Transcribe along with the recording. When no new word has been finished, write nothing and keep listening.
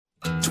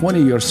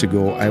20 years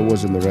ago, I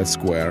was in the Red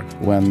Square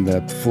when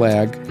that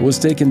flag was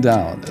taken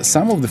down.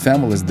 Some of the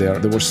families there,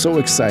 they were so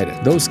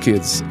excited. Those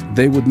kids,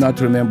 they would not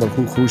remember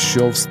who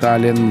Khrushchev,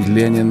 Stalin,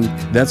 Lenin.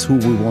 That's who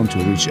we want to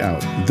reach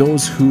out.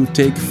 Those who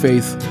take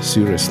faith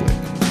seriously.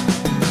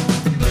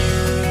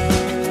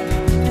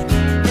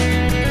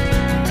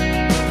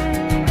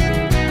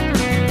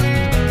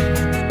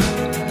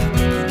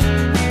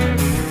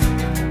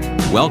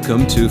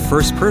 Welcome to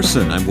First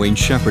Person. I'm Wayne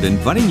Shepherd,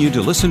 inviting you to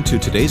listen to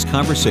today's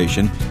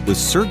conversation with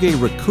Sergei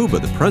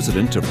Rakuba, the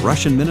president of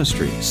Russian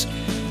Ministries.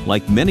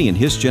 Like many in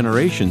his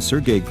generation,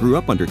 Sergei grew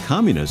up under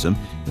communism,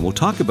 and we'll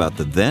talk about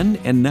the then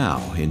and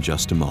now in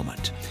just a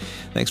moment.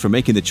 Thanks for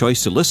making the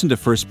choice to listen to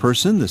First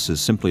Person. This is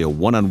simply a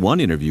one-on-one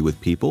interview with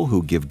people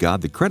who give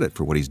God the credit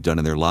for what He's done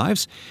in their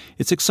lives.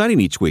 It's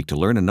exciting each week to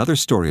learn another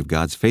story of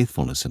God's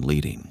faithfulness and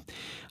leading.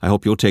 I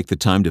hope you'll take the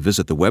time to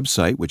visit the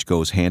website, which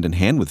goes hand in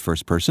hand with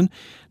First Person.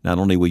 Not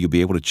only will you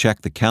be able to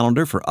check the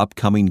calendar for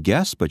upcoming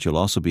guests, but you'll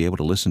also be able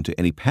to listen to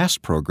any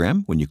past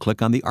program when you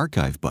click on the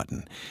archive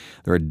button.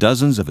 There are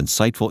dozens of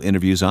insightful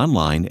interviews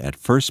online at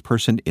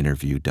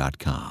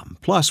firstpersoninterview.com.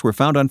 Plus, we're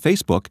found on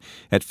Facebook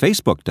at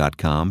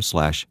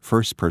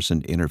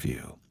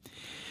facebook.com/firstpersoninterview.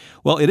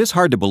 Well, it is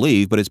hard to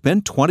believe, but it's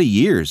been 20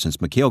 years since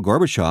Mikhail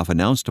Gorbachev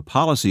announced a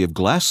policy of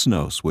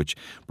glasnost, which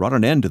brought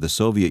an end to the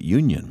Soviet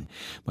Union.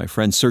 My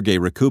friend Sergei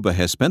Rakuba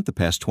has spent the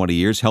past 20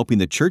 years helping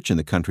the church in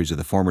the countries of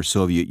the former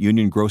Soviet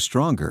Union grow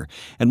stronger.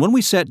 And when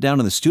we sat down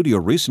in the studio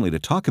recently to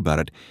talk about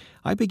it,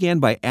 I began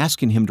by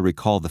asking him to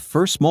recall the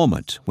first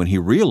moment when he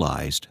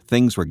realized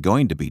things were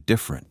going to be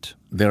different.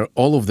 There,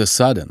 all of a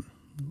sudden,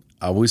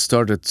 we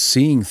started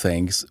seeing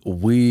things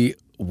we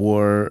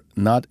were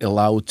not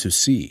allowed to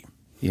see.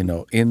 You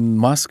know, in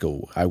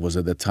Moscow, I was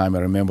at the time, I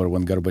remember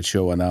when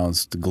Gorbachev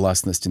announced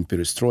glasnost in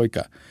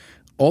perestroika.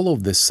 All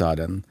of a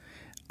sudden,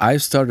 I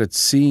started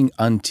seeing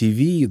on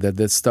TV that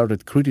they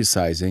started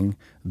criticizing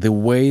the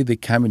way the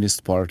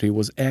Communist Party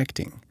was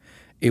acting.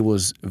 It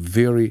was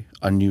very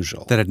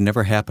unusual. That had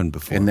never happened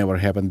before. It never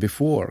happened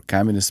before.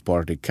 Communist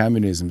Party,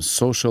 communism,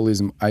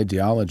 socialism,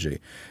 ideology.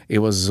 It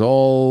was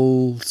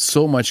all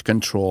so much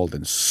controlled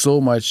and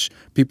so much,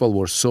 people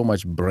were so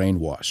much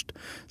brainwashed.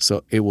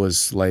 So it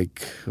was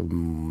like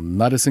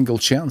not a single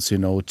chance,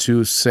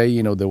 to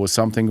say, there was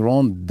something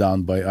wrong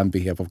done on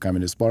behalf of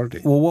Communist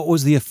Party. Well, what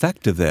was the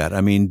effect of that?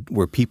 I mean,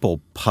 were people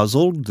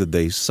puzzled? Did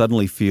they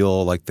suddenly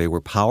feel like they were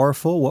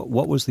powerful?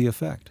 What was the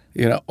effect?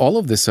 All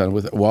of this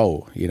with,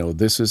 wow,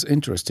 this is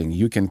interesting.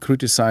 You can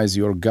criticize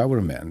your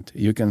government.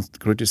 You can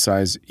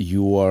criticize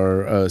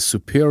your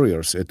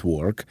superiors at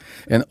work.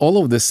 And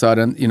all of a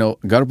sudden,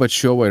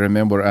 Gorbachev, I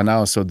remember,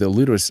 announced that the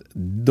leaders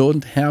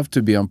don't have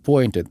to be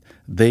appointed.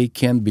 They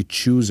can be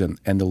chosen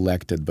and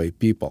elected by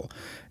people.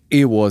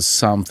 It was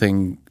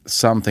something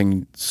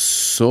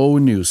so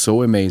new,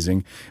 so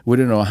amazing. We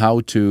didn't know how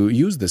to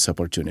use this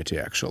opportunity,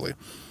 actually.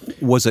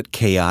 Was it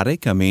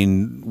chaotic? I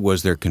mean,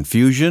 was there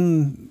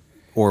confusion?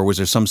 Or was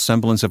there some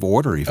semblance of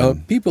order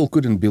even? People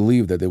couldn't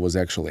believe that it was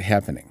actually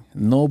happening.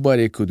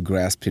 Nobody could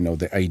grasp,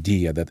 the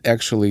idea that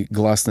actually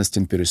glasnost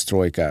in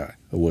perestroika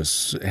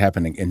was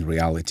happening in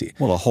reality.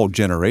 Well, a whole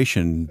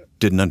generation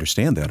didn't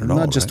understand that at all.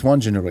 Not just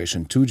one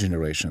generation, two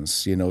generations.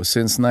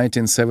 Since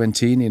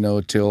 1917,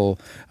 till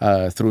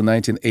through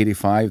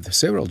 1985,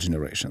 several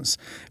generations.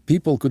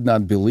 People could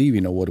not believe,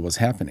 what was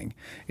happening.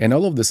 And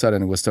all of a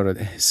sudden, we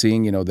started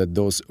seeing, that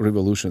those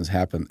revolutions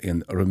happened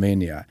in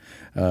Romania,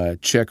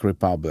 Czech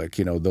Republic,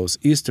 those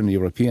Eastern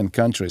European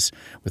countries.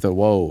 We thought,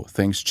 whoa,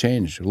 things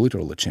change,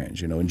 literally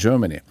change, in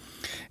Germany.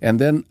 And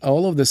then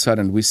all of a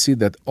sudden, we see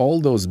that all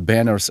those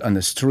banners on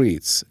the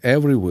streets,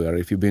 everywhere,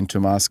 if you've been to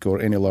Moscow or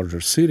any larger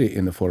city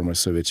in the former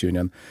Soviet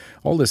Union,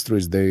 all the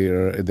streets,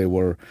 they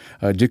were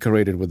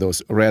decorated with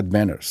those red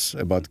banners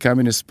about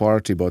Communist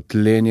Party, about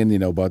Lenin,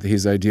 about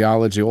his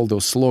ideology, all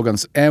those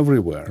slogans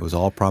everywhere. It was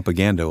all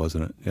propaganda,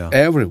 wasn't it? Yeah.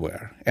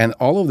 Everywhere. And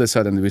all of a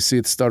sudden, we see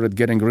it started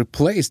getting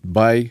replaced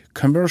by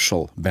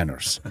commercial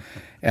banners.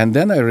 And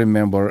then I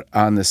remember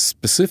on a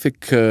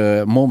specific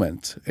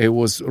moment, it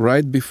was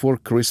right before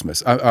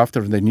Christmas,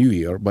 after the New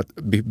Year, but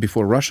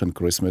before Russian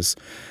Christmas,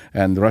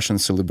 and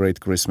Russians celebrate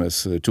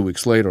Christmas 2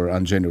 weeks later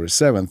on January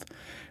 7th,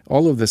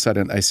 all of a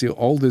sudden I see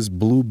all these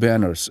blue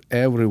banners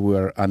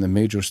everywhere on the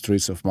major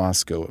streets of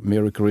Moscow.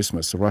 Merry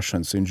Christmas,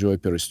 Russians, enjoy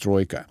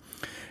perestroika.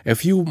 A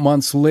few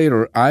months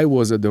later, I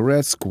was at the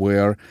Red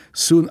Square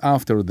soon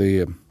after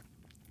the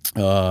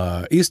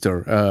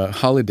Easter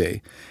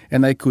holiday,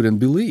 and I couldn't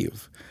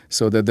believe.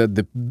 So that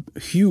the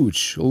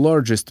huge,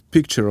 largest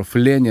picture of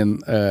Lenin,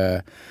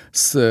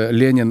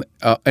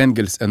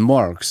 Engels, and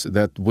Marx,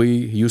 that we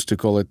used to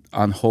call it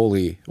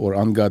unholy or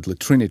ungodly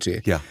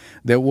trinity,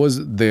 that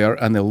was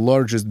there on the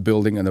largest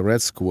building in the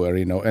Red Square,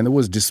 and it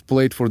was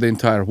displayed for the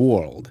entire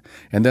world.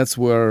 And that's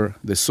where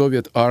the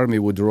Soviet army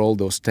would roll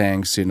those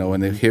tanks, and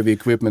the heavy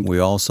equipment. We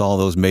all saw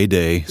those May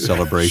Day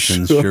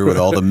celebrations, sure, with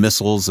all the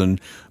missiles and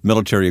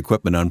military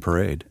equipment on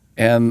parade.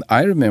 And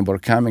I remember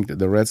coming to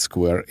the Red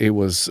Square. It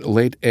was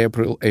late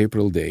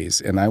April days,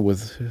 and I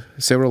with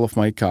several of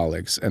my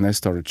colleagues, and I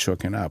started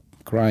choking up,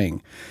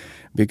 crying.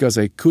 because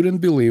I couldn't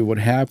believe what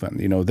happened.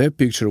 That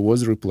picture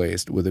was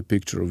replaced with a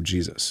picture of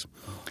Jesus.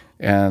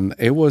 And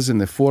it was in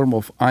the form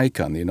of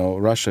icon,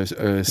 Russia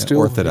still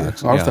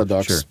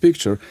Orthodox sure.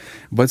 Picture,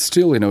 but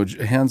still,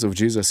 hands of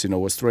Jesus,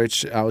 was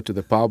stretched out to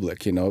the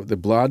public. The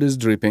blood is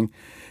dripping,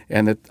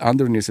 and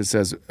underneath it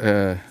says,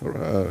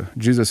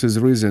 Jesus is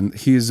risen,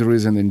 he is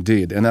risen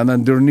indeed. And then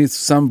underneath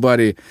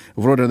somebody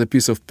wrote on a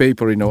piece of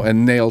paper,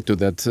 and nailed to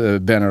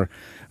that banner,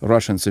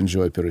 Russians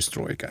enjoy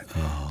perestroika.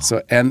 Oh.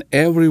 So, and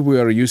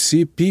everywhere you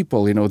see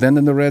people, then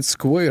in the Red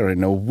Square,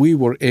 we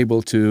were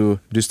able to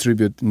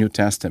distribute New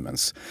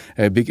Testaments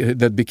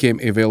that became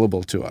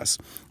available to us.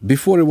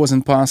 Before it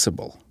wasn't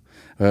possible.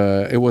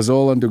 It was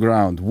all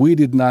underground. We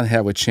did not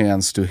have a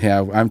chance to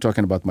have, I'm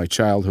talking about my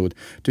childhood,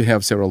 to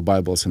have several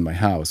Bibles in my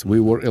house. We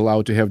were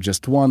allowed to have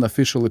just one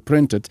officially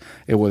printed.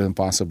 It was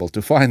impossible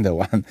to find the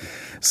one.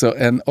 So,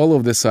 and all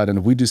of a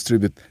sudden, we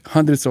distribute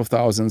hundreds of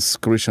thousands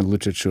Christian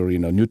literature,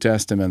 New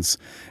Testaments,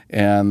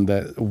 and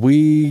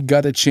we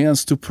got a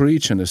chance to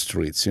preach in the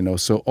streets,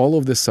 So all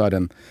of a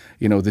sudden,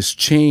 this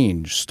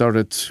change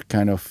started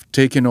kind of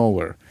taking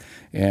over.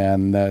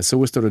 And so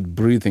we started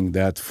breathing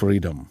that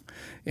freedom.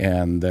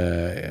 And,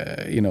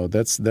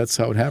 that's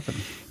how it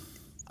happened.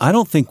 I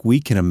don't think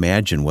we can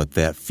imagine what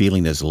that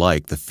feeling is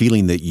like, the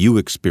feeling that you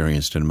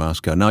experienced in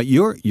Moscow. Now,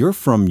 you're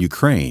from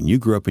Ukraine. You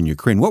grew up in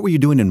Ukraine. What were you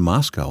doing in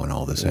Moscow when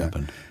all this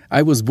happened?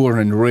 I was born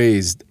and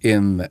raised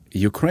in the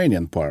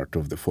Ukrainian part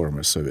of the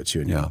former Soviet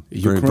Union.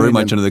 Yeah, very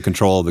much under the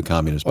control of the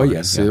Communist Party. Oh,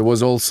 yes. Yeah. It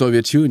was all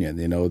Soviet Union,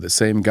 the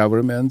same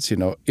government.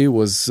 It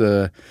was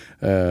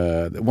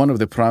one of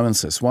the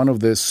provinces, one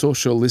of the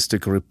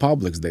socialistic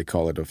republics, they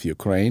call it, of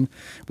Ukraine.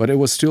 But it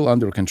was still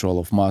under control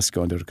of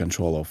Moscow, under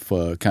control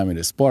of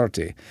Communist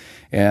Party.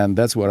 And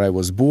that's where I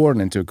was born,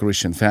 into a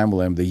Christian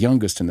family. I'm the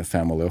youngest in a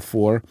family of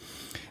 4.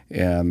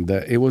 And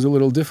it was a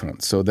little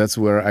different. So that's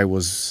where I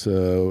was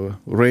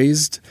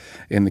raised,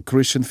 in a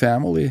Christian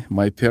family.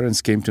 My parents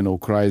came to know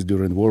Christ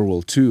during World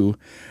War II,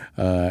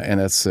 and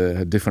that's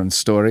a different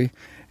story.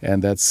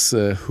 And that's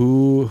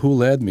who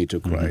led me to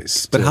Christ.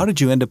 Mm-hmm. But how did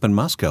you end up in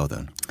Moscow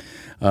then?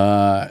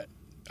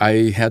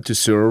 I had to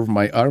serve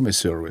my army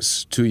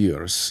service 2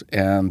 years,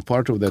 and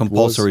part of that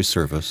compulsory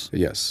service.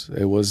 Yes,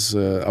 it was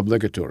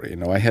obligatory.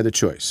 I had a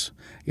choice.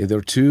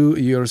 Either 2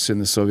 years in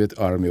the Soviet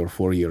army or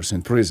 4 years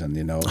in prison,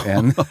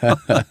 And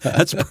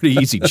that's a pretty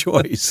easy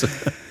choice.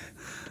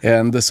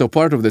 And so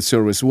part of the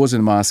service was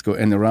in Moscow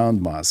and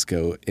around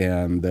Moscow.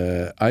 And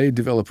I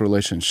developed a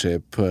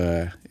relationship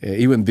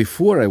even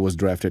before I was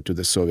drafted to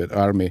the Soviet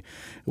army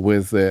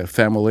with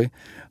family.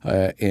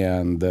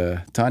 And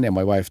Tanya,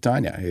 my wife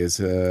Tanya,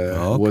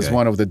 was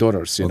one of the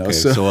daughters. So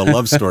a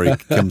love story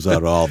comes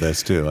out of all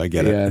this too. I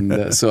get it.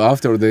 And so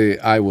after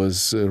I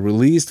was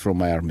released from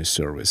my army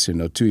service,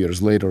 2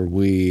 years later,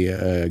 we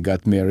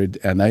got married,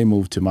 and I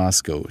moved to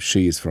Moscow.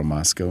 She is from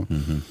Moscow,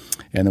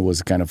 and it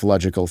was a kind of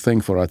logical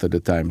thing for us at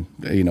the time,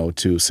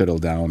 to settle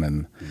down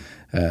in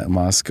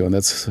Moscow, and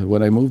that's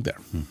when I moved there.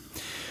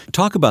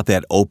 Talk about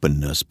that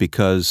openness,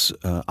 because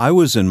I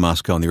was in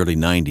Moscow in the early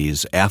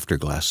 90s after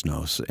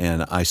Glasnost,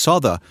 and I saw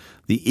the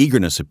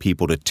eagerness of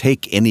people to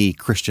take any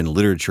Christian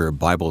literature or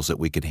Bibles that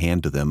we could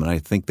hand to them, and I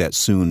think that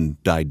soon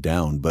died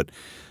down. But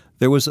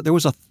there was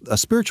a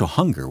spiritual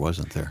hunger,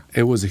 wasn't there?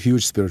 It was a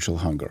huge spiritual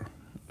hunger,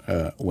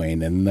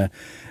 Wayne. And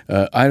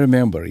I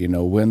remember,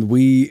 when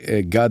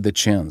we got the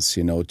chance,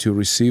 to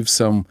receive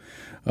some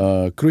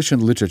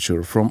Christian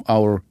literature from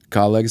our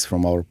colleagues,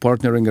 from our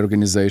partnering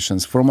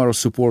organizations, from our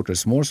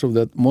supporters. Most of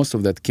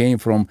that came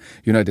from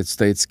United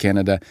States,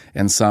 Canada,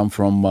 and some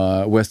from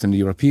Western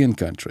European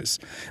countries.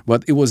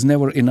 But it was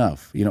never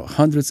enough.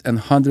 Hundreds and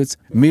hundreds,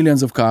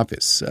 millions of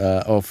copies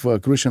of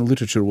Christian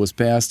literature was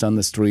passed on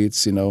the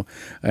streets,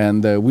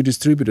 and we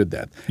distributed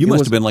that. You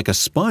must have been like a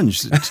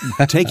sponge,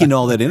 taking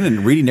all that in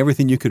and reading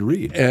everything you could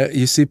read.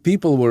 You see,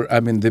 people were,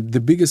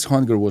 the biggest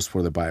hunger was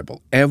for the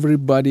Bible.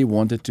 Everybody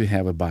wanted to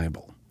have a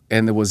Bible.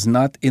 And it was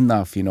not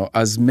enough,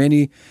 as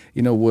many,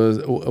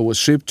 was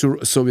shipped to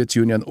Soviet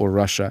Union or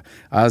Russia,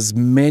 as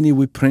many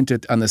we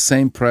printed on the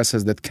same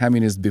presses that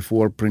communists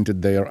before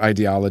printed their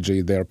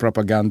ideology, their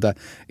propaganda.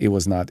 It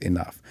was not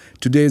enough.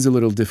 Today is a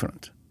little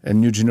different. A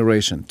new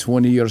generation,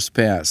 20 years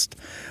past.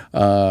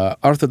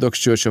 Orthodox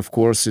Church, of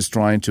course, is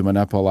trying to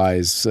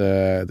monopolize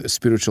the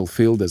spiritual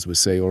field, as we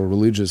say, or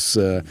religious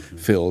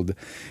field.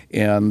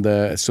 And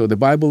so the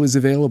Bible is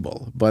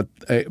available, but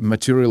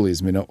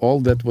materialism, all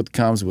that what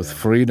comes with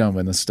freedom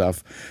and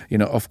stuff,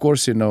 of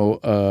course,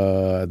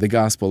 the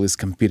gospel is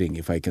competing,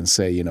 if I can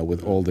say,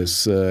 with all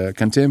this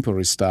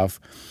contemporary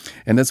stuff.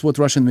 And that's what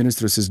Russian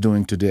Ministries is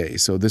doing today.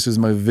 So this is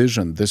my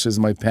vision. This is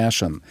my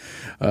passion.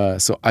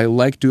 So I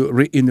like to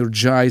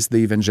re-energize the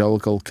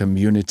evangelical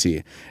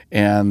community,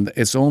 and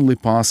it's only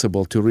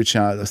possible to reach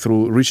out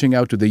through reaching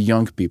out to the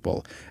young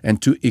people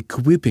and to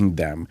equipping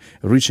them,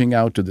 reaching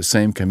out to the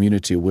same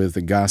community with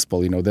the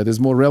gospel, that is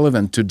more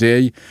relevant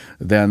today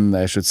than,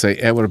 I should say,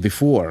 ever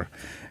before.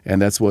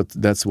 And that's what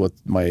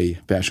my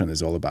passion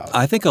is all about.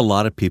 I think a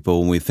lot of people,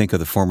 when we think of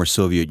the former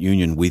Soviet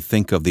Union, we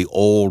think of the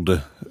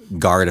old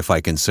guard, if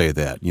I can say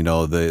that. You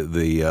know,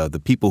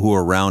 the people who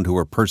were around, who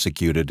were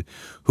persecuted,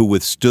 who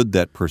withstood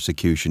that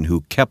persecution,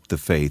 who kept the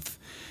faith.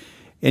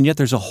 And yet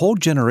there's a whole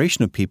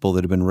generation of people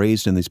that have been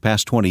raised in these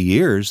past 20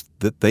 years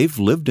that they've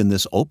lived in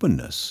this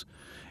openness.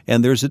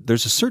 And there's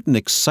a certain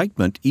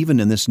excitement even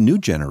in this new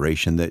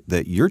generation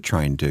that you're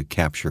trying to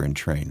capture and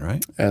train,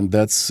 right? And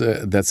that's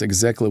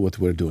exactly what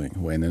we're doing,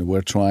 Wayne. And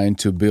we're trying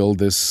to build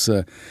this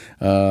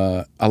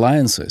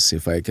alliances,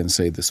 if I can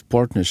say, this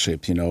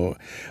partnership,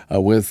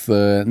 with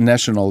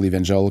national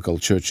evangelical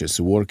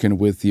churches, working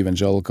with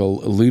evangelical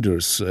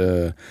leaders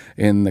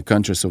in the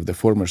countries of the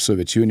former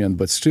Soviet Union,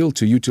 but still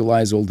to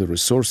utilize all the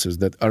resources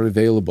that are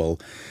available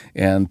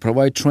and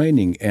provide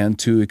training and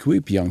to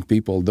equip young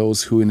people,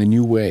 those who in a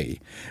new way.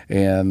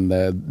 And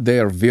they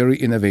are very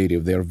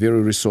innovative. They are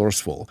very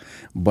resourceful.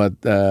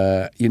 But,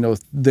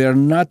 they're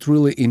not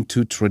really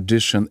into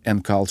tradition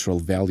and cultural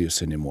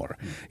values anymore.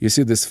 You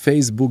see, this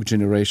Facebook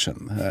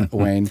generation,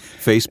 Wayne.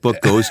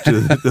 Facebook goes to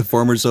the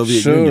former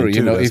Soviet Union,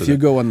 too. Sure, if you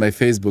go on my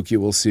Facebook,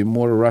 you will see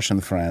more Russian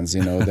friends,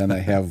 than I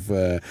have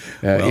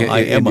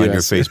I am on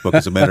your Facebook,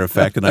 as a matter of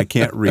fact, and I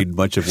can't read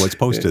much of what's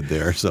posted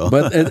there. So,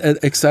 but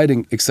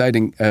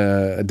exciting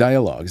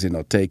dialogues,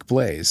 take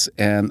place.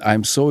 And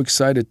I'm so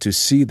excited to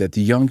see that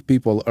young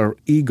people are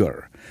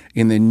eager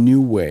in a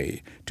new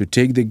way to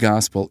take the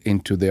gospel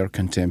into their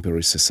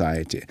contemporary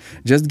society.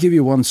 Just give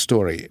you one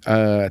story.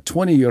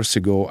 20 years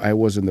ago, I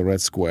was in the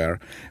Red Square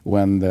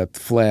when that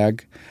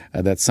flag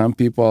that some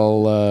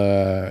people,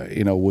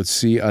 would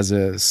see as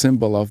a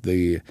symbol of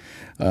the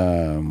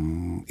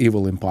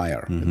evil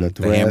empire. Mm-hmm.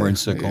 The hammer and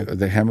sickle.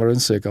 The hammer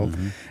and sickle.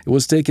 Mm-hmm. It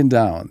was taken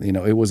down.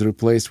 It was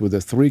replaced with a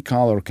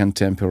 3-color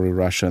contemporary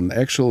Russian,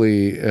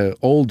 actually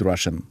old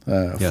Russian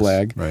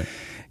flag. Right.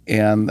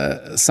 And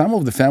some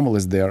of the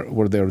families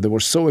were there. They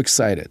were so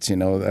excited,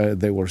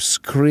 they were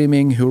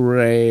screaming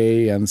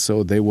hooray, and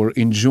so they were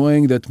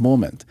enjoying that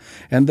moment.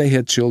 And they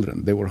had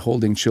children. They were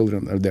holding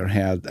children in their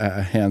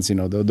hands,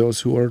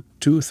 those who are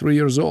 2-3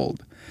 years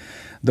old.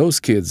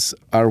 Those kids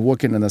are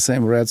walking in the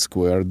same Red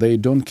Square. They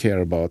don't care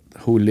about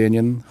who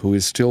Lenin, who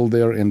is still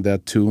there in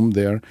that tomb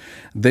there.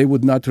 They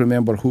would not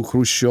remember who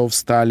Khrushchev,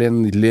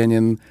 Stalin,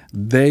 Lenin.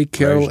 They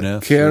care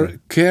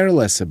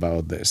less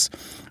about this.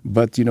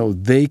 But,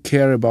 they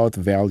care about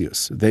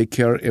values. They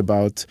care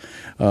about,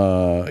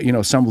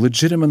 some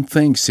legitimate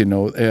things,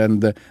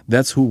 and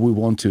that's who we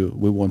want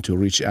to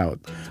reach out.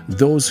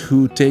 Those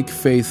who take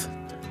faith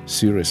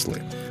seriously.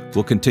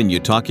 We'll continue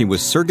talking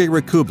with Sergei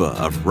Rakuba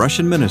of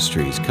Russian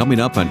Ministries coming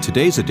up on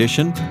today's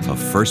edition of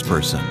First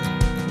Person.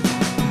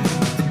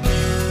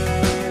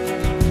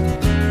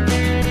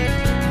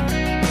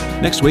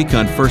 Next week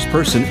on First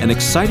Person, an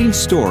exciting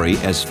story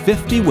as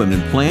 50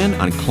 women plan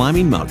on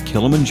climbing Mount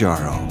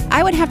Kilimanjaro.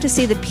 I would have to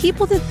say the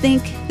people that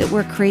think that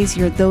we're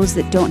crazy are those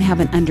that don't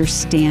have an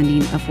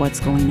understanding of what's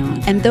going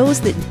on. And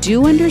those that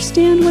do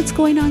understand what's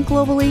going on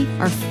globally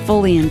are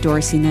fully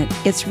endorsing it.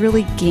 It's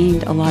really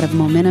gained a lot of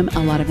momentum,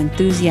 a lot of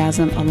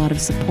enthusiasm, a lot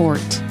of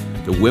support.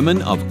 The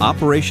women of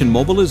Operation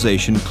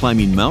Mobilization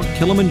climbing Mount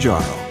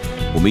Kilimanjaro.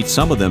 We'll meet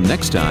some of them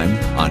next time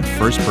on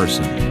First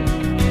Person.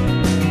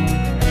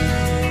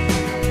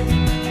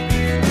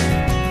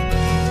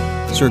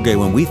 Sergei,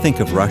 when we think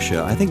of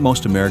Russia, I think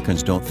most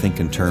Americans don't think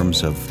in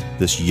terms of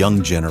this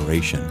young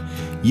generation.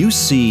 You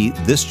see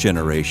this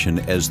generation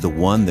as the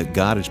one that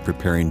God is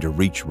preparing to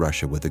reach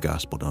Russia with the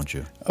gospel, don't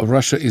you?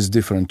 Russia is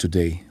different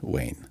today,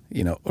 Wayne.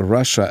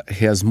 Russia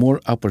has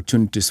more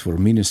opportunities for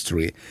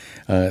ministry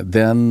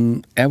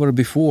than ever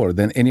before,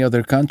 than any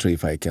other country,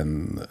 if I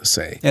can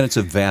say. And it's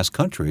a vast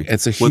country.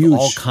 It's a with huge...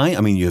 all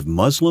you have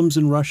Muslims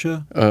in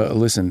Russia?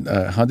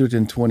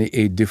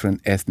 128 different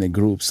ethnic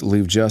groups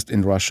live just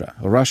in Russia.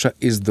 Russia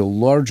is the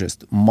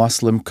largest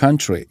Muslim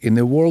country in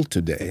the world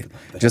today.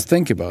 Just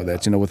think about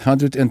that. With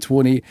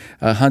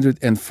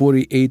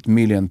 148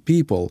 million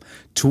people,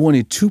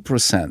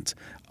 22%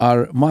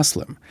 are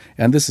Muslim.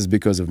 And this is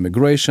because of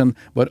migration,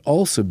 but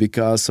also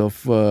because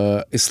of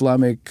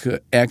Islamic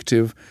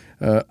active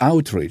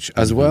outreach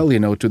as well,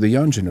 to the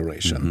young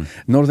generation.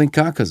 Mm-hmm. Northern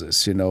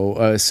Caucasus,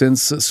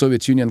 since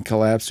Soviet Union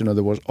collapsed,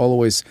 there was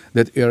always,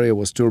 that area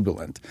was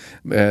turbulent.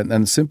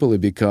 And simply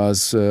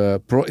because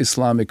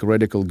pro-Islamic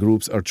radical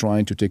groups are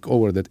trying to take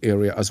over that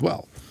area as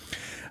well.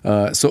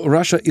 So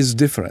Russia is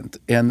different,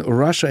 and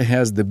Russia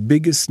has the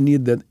biggest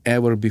need than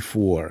ever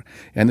before.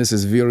 And this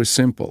is very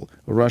simple.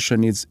 Russia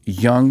needs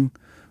young,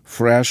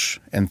 fresh,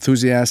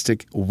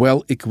 enthusiastic,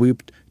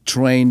 well-equipped,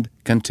 trained,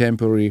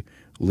 contemporary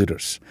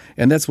leaders.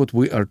 And that's what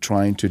we are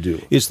trying to do.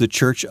 Is the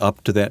church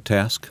up to that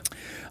task?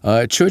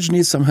 Church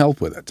needs some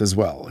help with it as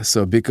well.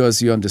 So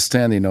because you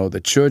understand,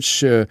 the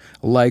church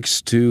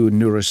likes to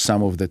nourish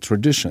some of the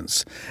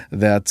traditions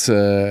that,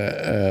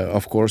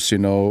 of course,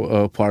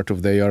 part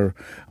of their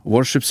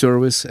worship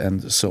service,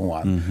 and so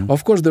on.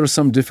 Of course, there are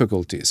some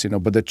difficulties,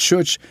 but the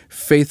church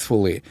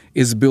faithfully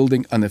is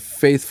building on a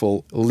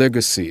faithful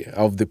legacy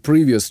of the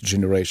previous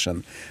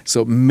generation.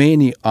 So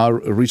many are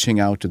reaching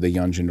out to the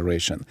young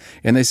generation.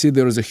 And I see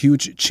there is a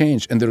huge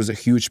change and there is a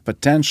huge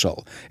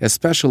potential,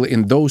 especially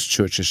in those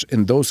churches,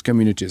 in those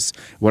communities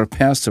where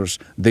pastors,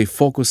 they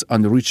focus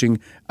on reaching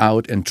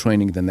out and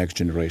training the next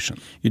generation.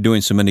 You're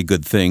doing so many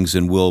good things,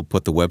 and we'll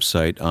put the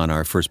website on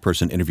our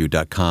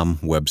firstpersoninterview.com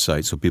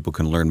website so people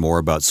can learn more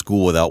about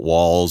School Without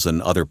Walls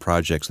and other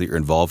projects that you're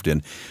involved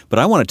in. But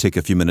I want to take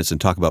a few minutes and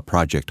talk about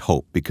Project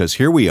Hope, because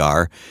here we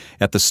are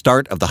at the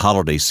start of the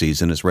holiday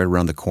season. It's right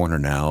around the corner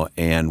now,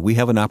 and we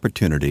have an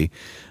opportunity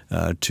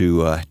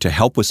to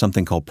help with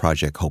something called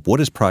Project Hope. What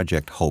is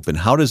Project Hope, and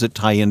how does it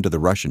tie into the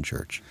Russian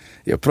church?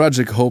 Yeah,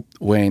 Project Hope,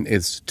 Wayne,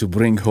 is to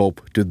bring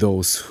hope to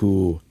those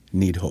who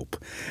need hope.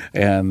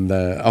 And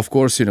of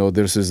course,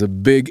 this is a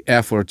big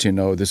effort,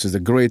 this is a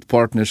great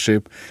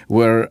partnership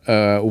where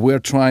we're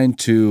trying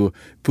to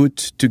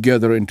put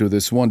together into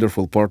this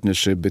wonderful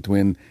partnership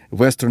between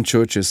Western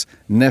churches,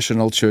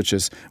 national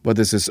churches, but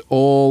this is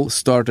all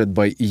started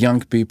by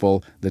young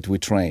people that we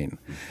train.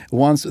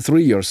 Once,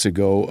 3 years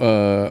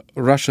ago,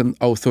 Russian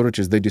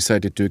authorities, they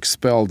decided to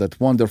expel that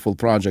wonderful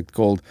project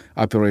called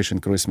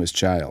Operation Christmas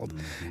Child.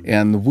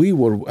 And we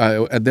were,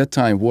 at that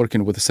time,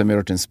 working with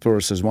Samaritan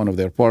Spurs as one of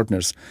their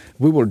partners.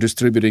 We were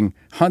distributing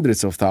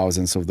hundreds of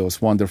thousands of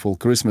those wonderful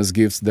Christmas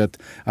gifts that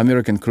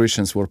American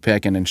Christians were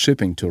packing and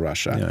shipping to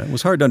Russia. Yeah, it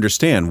was hard to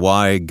understand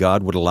why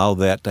God would allow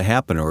that to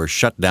happen or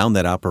shut down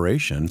that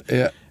operation.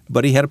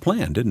 But he had a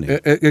plan, didn't he?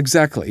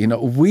 Exactly.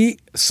 We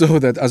saw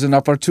that as an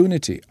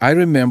opportunity. I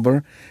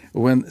remember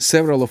when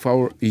several of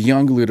our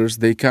young leaders,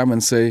 they come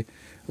and say,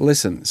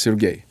 listen,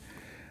 Sergey,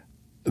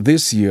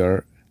 this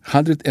year,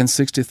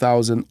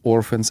 160,000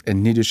 orphans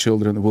and needy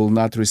children will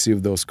not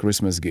receive those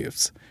Christmas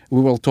gifts.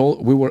 We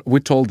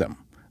told them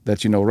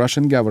that,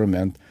 Russian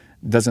government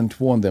doesn't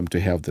want them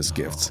to have these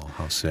gifts. Oh,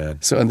 how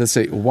sad. So, and they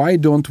say, why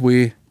don't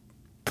we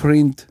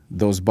print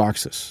those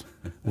boxes?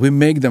 We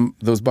make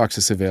those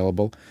boxes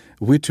available.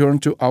 We turn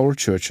to our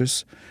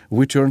churches.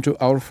 We turn to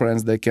our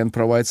friends. They can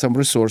provide some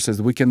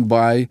resources. We can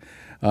buy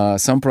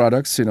some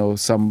products,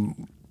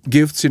 some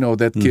gifts,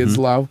 that kids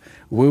love.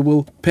 We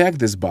will pack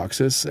these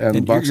boxes.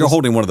 And boxes. You're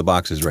holding one of the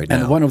boxes right now.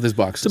 And one of these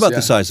boxes. It's about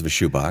the size of a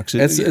shoebox.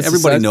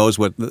 Everybody knows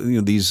what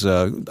these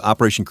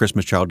Operation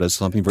Christmas Child does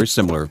something very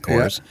similar, of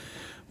course.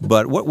 Yeah.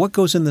 But what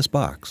goes in this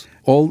box?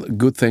 All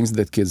good things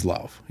that kids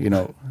love.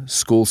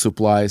 School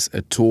supplies,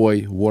 a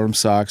toy, warm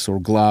socks or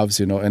gloves,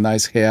 a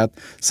nice hat,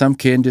 some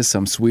candies,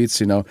 some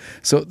sweets,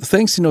 So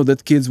things,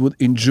 that kids would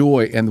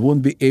enjoy and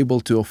won't be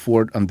able to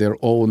afford on their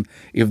own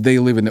if they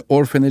live in an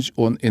orphanage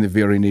or in a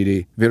very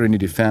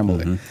needy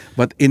family.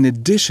 But in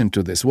addition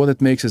to this, what it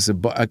makes is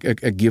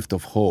a gift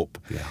of hope.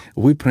 Yeah.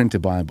 We print a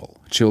Bible.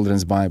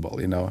 Children's Bible,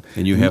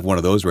 And you have one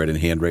of those right in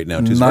hand right now,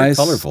 too. It's very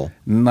colorful.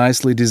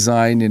 Nicely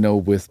designed,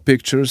 with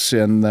pictures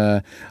and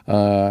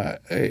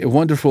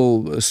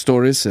wonderful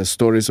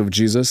stories of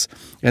Jesus.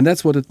 And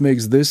that's what it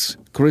makes this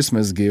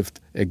Christmas gift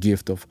a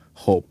gift of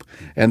hope.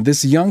 And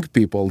these young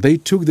people, they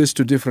took this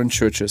to different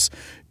churches.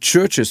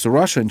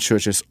 Russian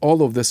churches,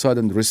 all of a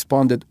sudden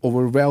responded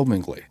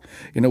overwhelmingly,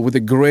 with a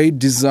great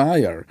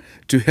desire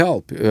to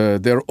help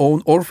their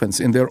own orphans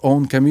in their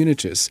own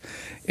communities.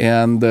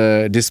 And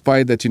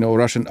despite that,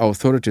 Russian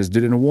authorities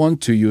didn't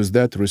want to use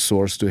that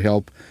resource to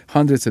help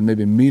hundreds and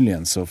maybe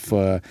millions of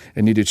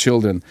needy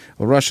children,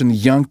 Russian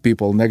young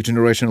people, next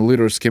generation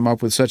leaders came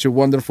up with such a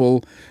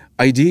wonderful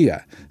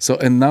idea. So,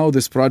 and now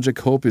this Project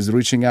Hope is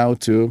reaching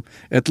out to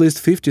at least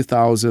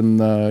 50,000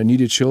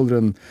 needy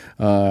children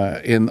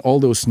in all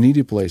those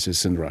needy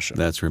places in Russia.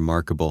 That's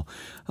remarkable.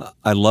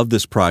 I love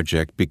this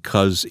project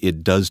because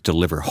it does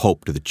deliver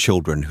hope to the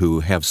children who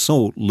have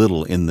so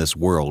little in this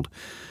world.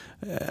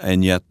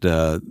 And yet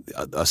a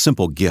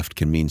simple gift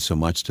can mean so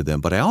much to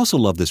them. But I also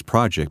love this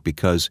project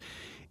because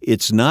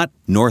it's not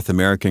North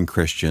American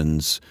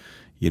Christians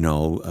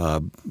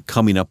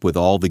coming up with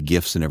all the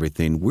gifts and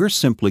everything. We're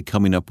simply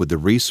coming up with the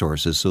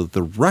resources so that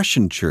the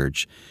Russian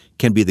church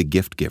can be the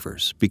gift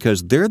givers,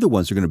 because they're the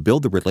ones who are going to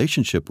build the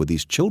relationship with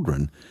these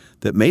children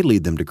that may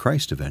lead them to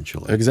Christ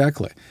eventually.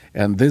 Exactly.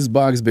 And this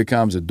box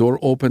becomes a door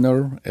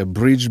opener, a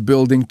bridge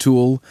building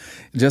tool.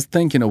 Just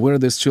think, where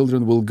these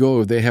children will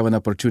go if they have an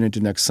opportunity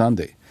next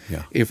Sunday.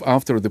 Yeah. If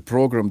after the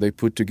program they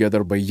put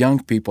together by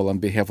young people on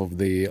behalf of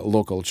the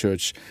local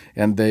church,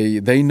 and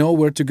they know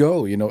where to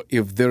go,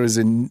 if there is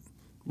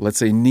let's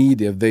say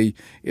need, if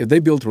they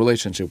build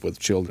relationship with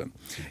children.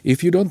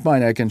 If you don't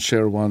mind, I can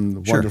share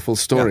one wonderful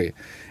story. Yeah.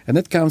 And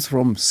that comes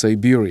from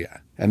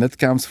Siberia. And that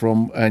comes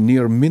from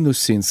near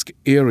Minusинsk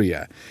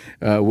area,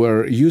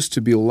 where used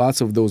to be lots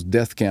of those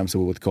death camps,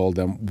 we would call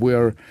them,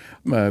 where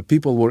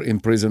people were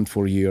imprisoned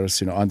for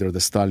years, under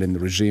the Stalin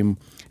regime,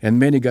 and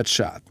many got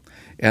shot.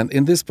 And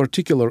in this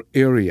particular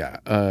area,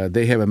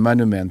 they have a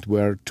monument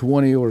where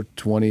 20 or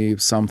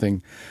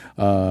 20-something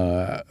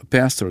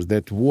pastors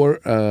that were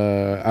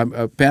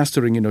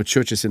pastoring,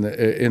 churches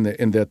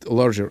in that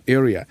larger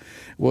area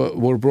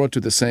were brought to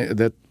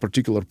that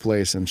particular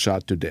place and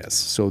shot to death.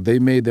 So they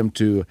made them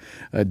to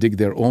dig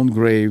their own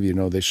grave.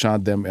 They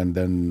shot them, and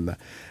then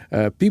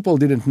people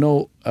didn't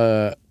know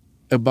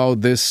about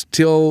this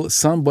till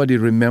somebody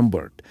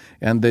remembered,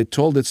 and they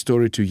told that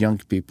story to young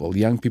people.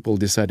 Young people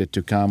decided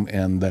to come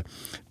and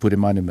put a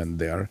monument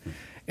there.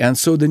 And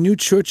so the new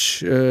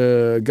church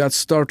got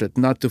started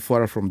not too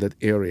far from that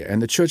area.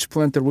 And the church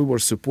planter we were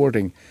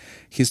supporting,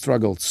 he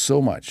struggled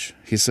so much.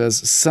 He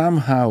says,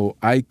 somehow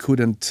I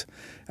couldn't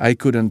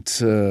connect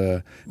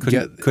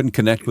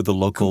with the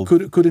local.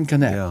 Couldn't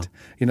connect.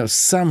 Yeah.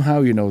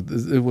 Somehow,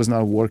 it was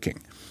not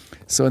working.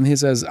 So, and he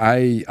says,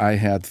 I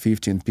had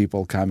 15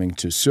 people coming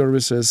to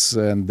services,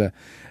 and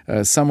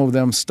some of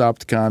them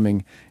stopped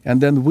coming. And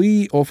then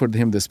we offered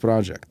him this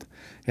project.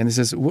 And he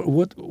says,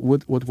 what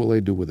will I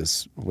do with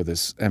this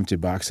empty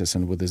boxes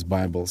and with these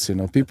Bibles?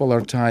 People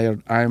are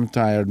tired. I'm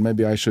tired.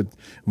 Maybe I should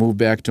move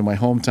back to my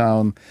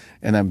hometown,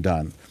 and I'm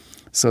done.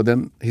 So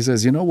then he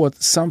says, you know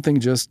what? Something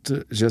just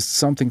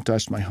something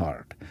touched my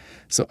heart.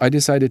 So I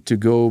decided to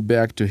go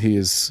back to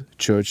his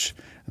church.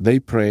 They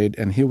prayed,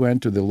 and he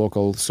went to the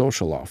local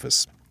social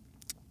office,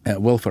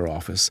 welfare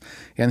office,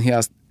 and he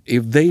asked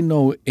if they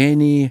know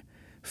any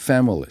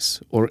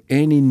families or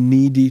any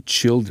needy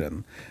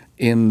children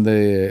in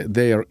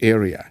their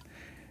area.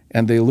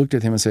 And they looked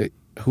at him and said,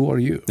 who are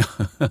you?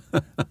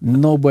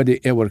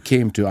 Nobody ever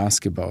came to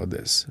ask about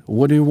this.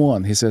 What do you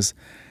want? He says,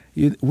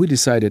 we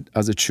decided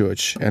as a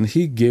church, and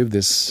he gave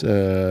this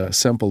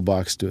sample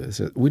box to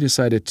us. We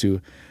decided to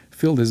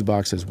fill these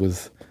boxes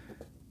with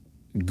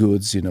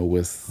goods,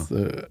 with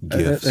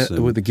gifts,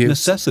 with the gifts,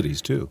 necessities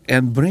too,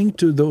 and bring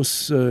to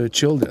those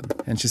children.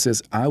 And she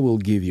says, I will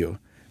give you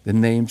the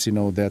names,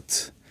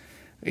 that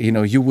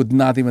you would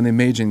not even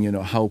imagine,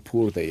 how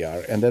poor they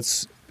are. And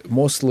that's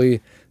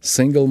mostly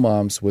single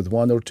moms with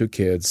 1 or 2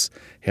 kids,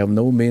 have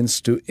no means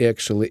to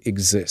actually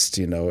exist,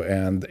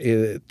 and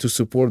to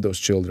support those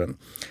children.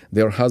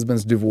 Their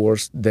husbands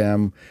divorced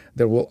them.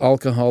 There was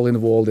alcohol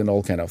involved and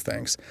all kind of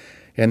things.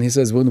 And he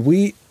says, when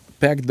we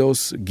packed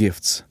those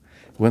gifts,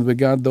 when we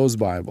got those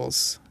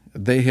Bibles,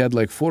 they had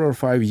like 4 or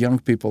 5 young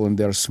people in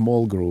their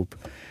small group.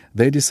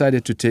 They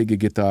decided to take a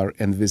guitar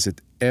and visit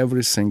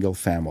every single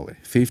family,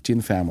 15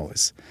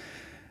 families.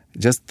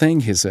 Just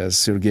think, he says,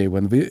 Sergei,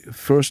 when we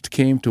first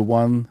came to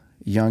one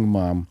young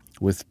mom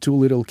with 2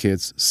 little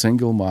kids,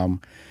 single mom,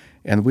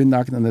 and we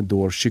knocked on the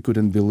door, she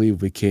couldn't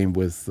believe we came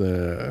with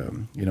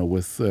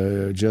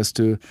just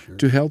to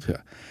help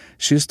her.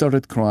 She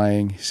started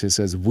crying. She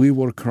says, we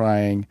were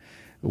crying.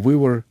 We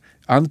were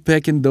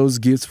unpacking those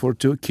gifts for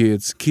 2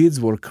 kids. Kids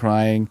were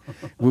crying.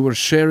 We were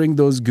sharing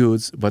those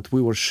goods, but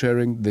we were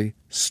sharing the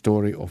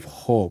story of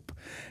hope.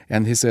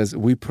 And he says,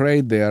 we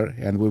prayed there,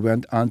 and we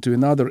went on to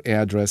another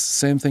address.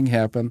 Same thing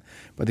happened.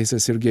 But he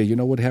says, Sergei, you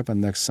know what happened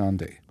next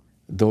Sunday?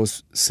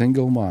 Those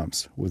single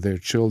moms with their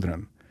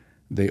children,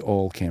 they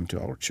all came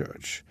to our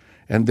church.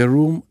 And the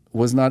room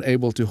was not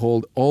able to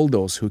hold all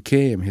those who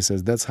came. He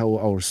says, that's how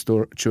our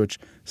church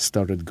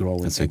started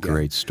growing. That's again. A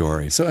great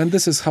story. So, and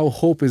this is how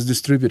hope is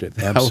distributed.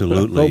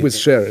 Absolutely. How hope is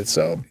shared.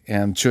 So,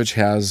 and church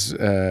has,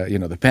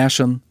 the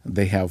passion.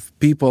 They have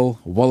people,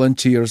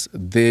 volunteers.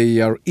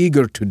 They are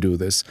eager to do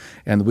this.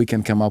 And we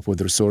can come up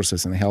with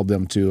resources and help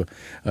them to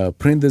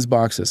print these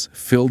boxes,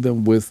 fill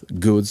them with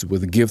goods,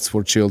 with gifts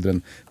for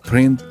children,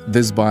 print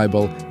this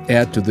Bible,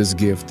 add to this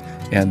gift,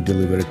 and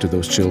deliver it to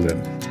those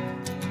children.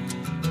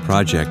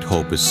 Project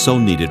Hope is so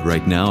needed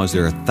right now as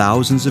there are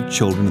thousands of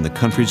children in the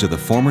countries of the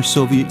former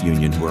Soviet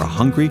Union who are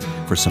hungry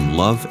for some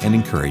love and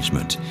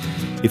encouragement.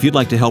 If you'd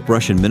like to help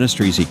Russian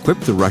ministries equip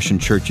the Russian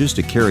churches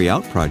to carry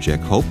out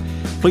Project Hope,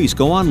 please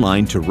go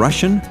online to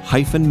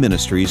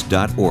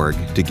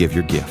Russian-ministries.org to give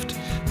your gift.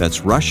 That's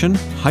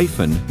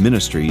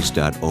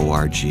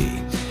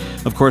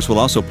Russian-ministries.org. Of course, we'll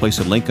also place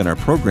a link on our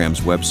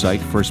program's website,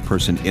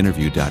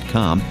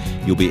 firstpersoninterview.com.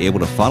 You'll be able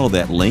to follow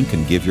that link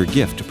and give your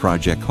gift to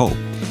Project Hope.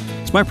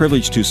 It's my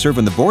privilege to serve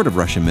on the board of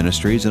Russian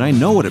Ministries, and I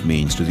know what it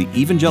means to the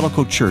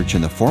evangelical church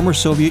in the former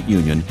Soviet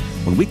Union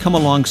when we come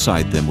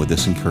alongside them with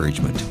this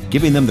encouragement,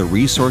 giving them the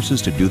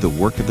resources to do the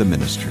work of the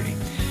ministry.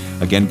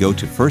 Again, go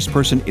to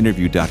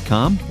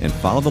firstpersoninterview.com and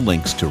follow the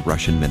links to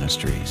Russian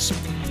Ministries.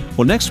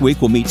 Well, next week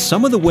we'll meet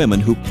some of the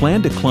women who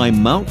plan to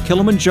climb Mount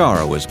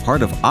Kilimanjaro as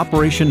part of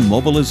Operation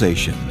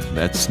Mobilization.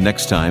 That's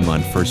next time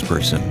on First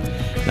Person.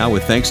 Now,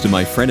 with thanks to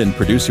my friend and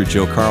producer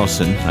Joe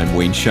Carlson, I'm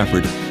Wayne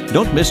Shepherd.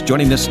 Don't miss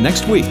joining us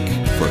next week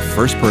for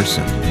First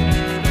Person.